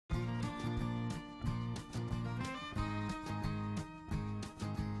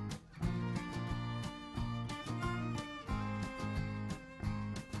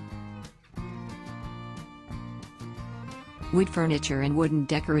Wood furniture and wooden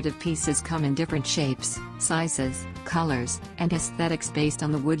decorative pieces come in different shapes, sizes, colors, and aesthetics based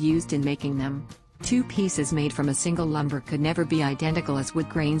on the wood used in making them. Two pieces made from a single lumber could never be identical, as wood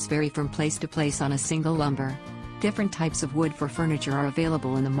grains vary from place to place on a single lumber. Different types of wood for furniture are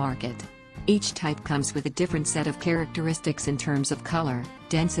available in the market. Each type comes with a different set of characteristics in terms of color,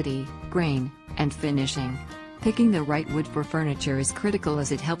 density, grain, and finishing. Picking the right wood for furniture is critical,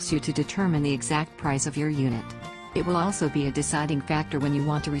 as it helps you to determine the exact price of your unit. It will also be a deciding factor when you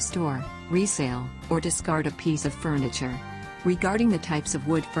want to restore, resale, or discard a piece of furniture. Regarding the types of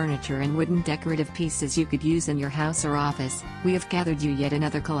wood furniture and wooden decorative pieces you could use in your house or office, we have gathered you yet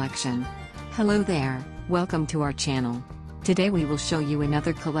another collection. Hello there, welcome to our channel. Today we will show you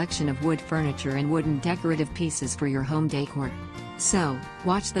another collection of wood furniture and wooden decorative pieces for your home decor. So,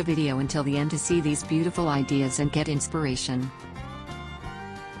 watch the video until the end to see these beautiful ideas and get inspiration.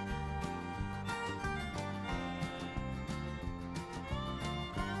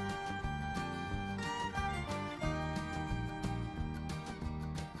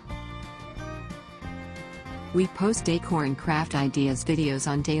 We post decor and craft ideas videos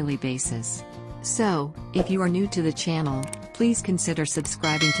on daily basis. So, if you are new to the channel, please consider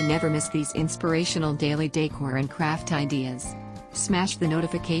subscribing to never miss these inspirational daily decor and craft ideas. Smash the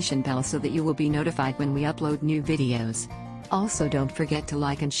notification bell so that you will be notified when we upload new videos. Also, don't forget to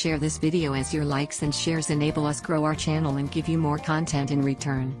like and share this video, as your likes and shares enable us grow our channel and give you more content in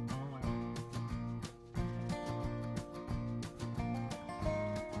return.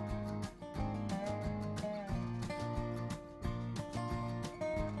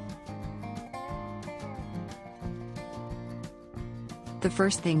 The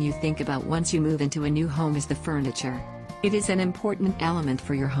first thing you think about once you move into a new home is the furniture. It is an important element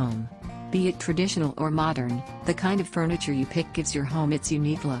for your home. Be it traditional or modern, the kind of furniture you pick gives your home its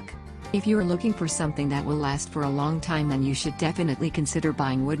unique look. If you are looking for something that will last for a long time, then you should definitely consider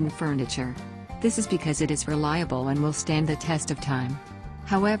buying wooden furniture. This is because it is reliable and will stand the test of time.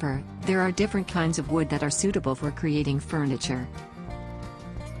 However, there are different kinds of wood that are suitable for creating furniture.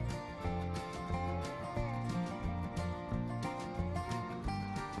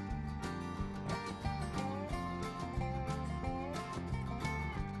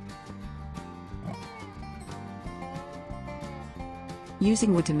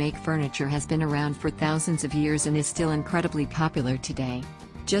 Using wood to make furniture has been around for thousands of years and is still incredibly popular today.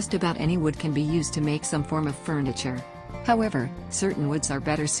 Just about any wood can be used to make some form of furniture. However, certain woods are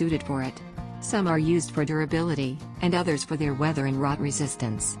better suited for it. Some are used for durability, and others for their weather and rot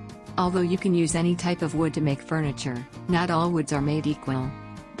resistance. Although you can use any type of wood to make furniture, not all woods are made equal.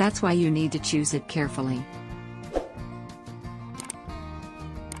 That's why you need to choose it carefully.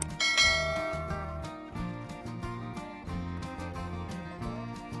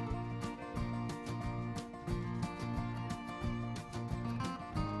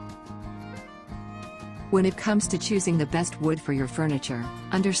 When it comes to choosing the best wood for your furniture,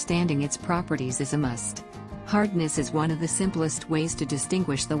 understanding its properties is a must. Hardness is one of the simplest ways to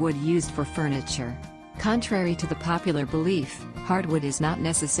distinguish the wood used for furniture. Contrary to the popular belief, hardwood is not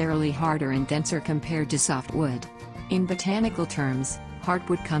necessarily harder and denser compared to softwood. In botanical terms,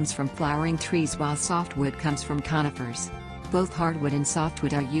 hardwood comes from flowering trees while softwood comes from conifers. Both hardwood and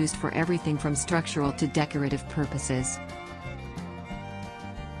softwood are used for everything from structural to decorative purposes.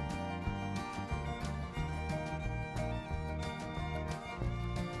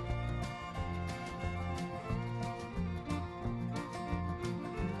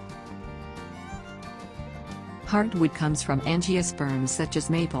 Hardwood comes from angiosperms such as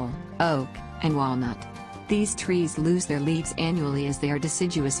maple, oak, and walnut. These trees lose their leaves annually as they are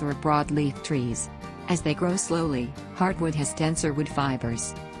deciduous or broadleaf trees. As they grow slowly, hardwood has denser wood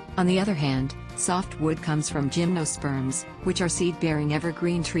fibers. On the other hand, softwood comes from gymnosperms, which are seed-bearing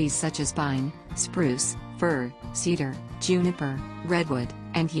evergreen trees such as pine, spruce, fir, cedar, juniper, redwood,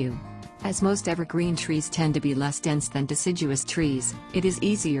 and yew. As most evergreen trees tend to be less dense than deciduous trees, it is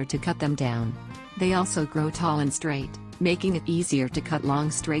easier to cut them down. They also grow tall and straight, making it easier to cut long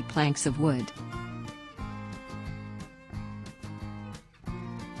straight planks of wood.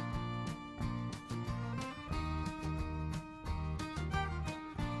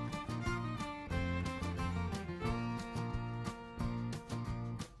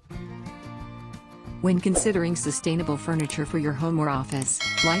 When considering sustainable furniture for your home or office,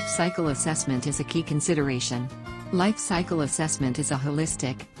 life cycle assessment is a key consideration. Life cycle assessment is a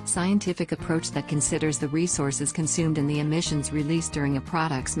holistic, scientific approach that considers the resources consumed and the emissions released during a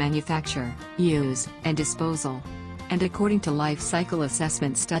product's manufacture, use, and disposal. And according to life cycle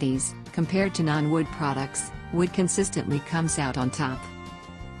assessment studies, compared to non-wood products, wood consistently comes out on top.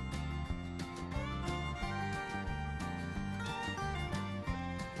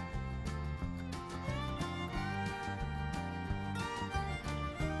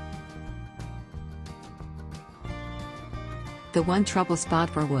 The one trouble spot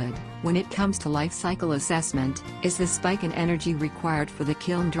for wood, when it comes to life cycle assessment, is the spike in energy required for the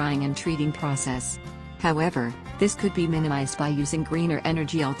kiln drying and treating process. However, this could be minimized by using greener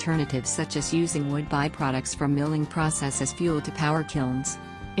energy alternatives such as using wood byproducts from milling process as fuel to power kilns.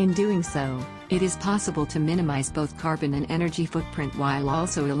 In doing so, it is possible to minimize both carbon and energy footprint while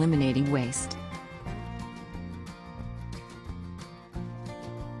also eliminating waste.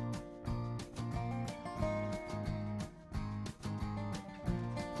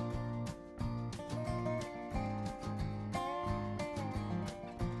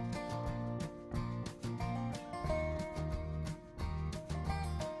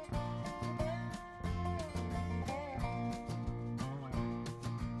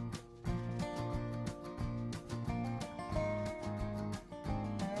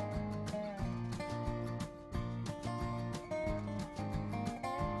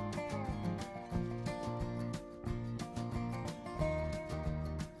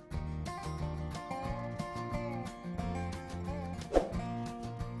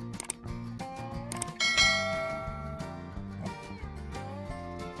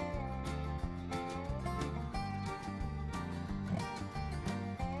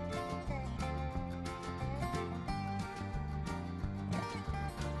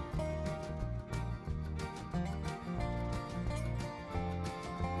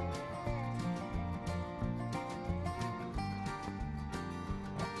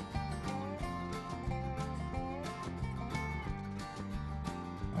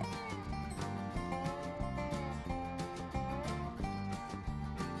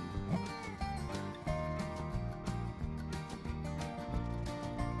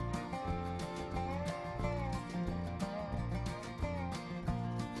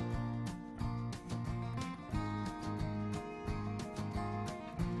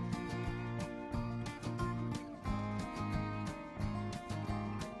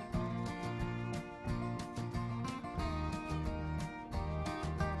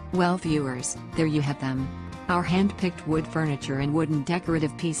 Well viewers, there you have them. Our hand-picked wood furniture and wooden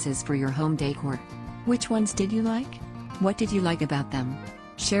decorative pieces for your home decor. Which ones did you like? What did you like about them?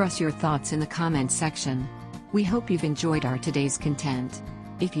 Share us your thoughts in the comments section. We hope you've enjoyed our today's content.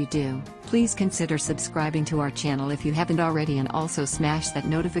 If you do, please consider subscribing to our channel if you haven't already, and also smash that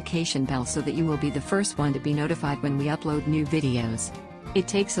notification bell so that you will be the first one to be notified when we upload new videos. It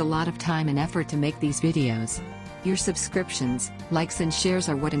takes a lot of time and effort to make these videos. Your subscriptions, likes and shares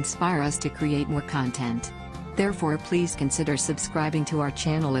are what inspire us to create more content. Therefore, please consider subscribing to our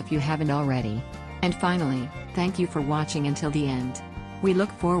channel if you haven't already. And finally, thank you for watching until the end. We look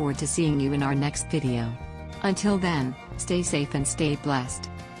forward to seeing you in our next video. Until then, stay safe and stay blessed.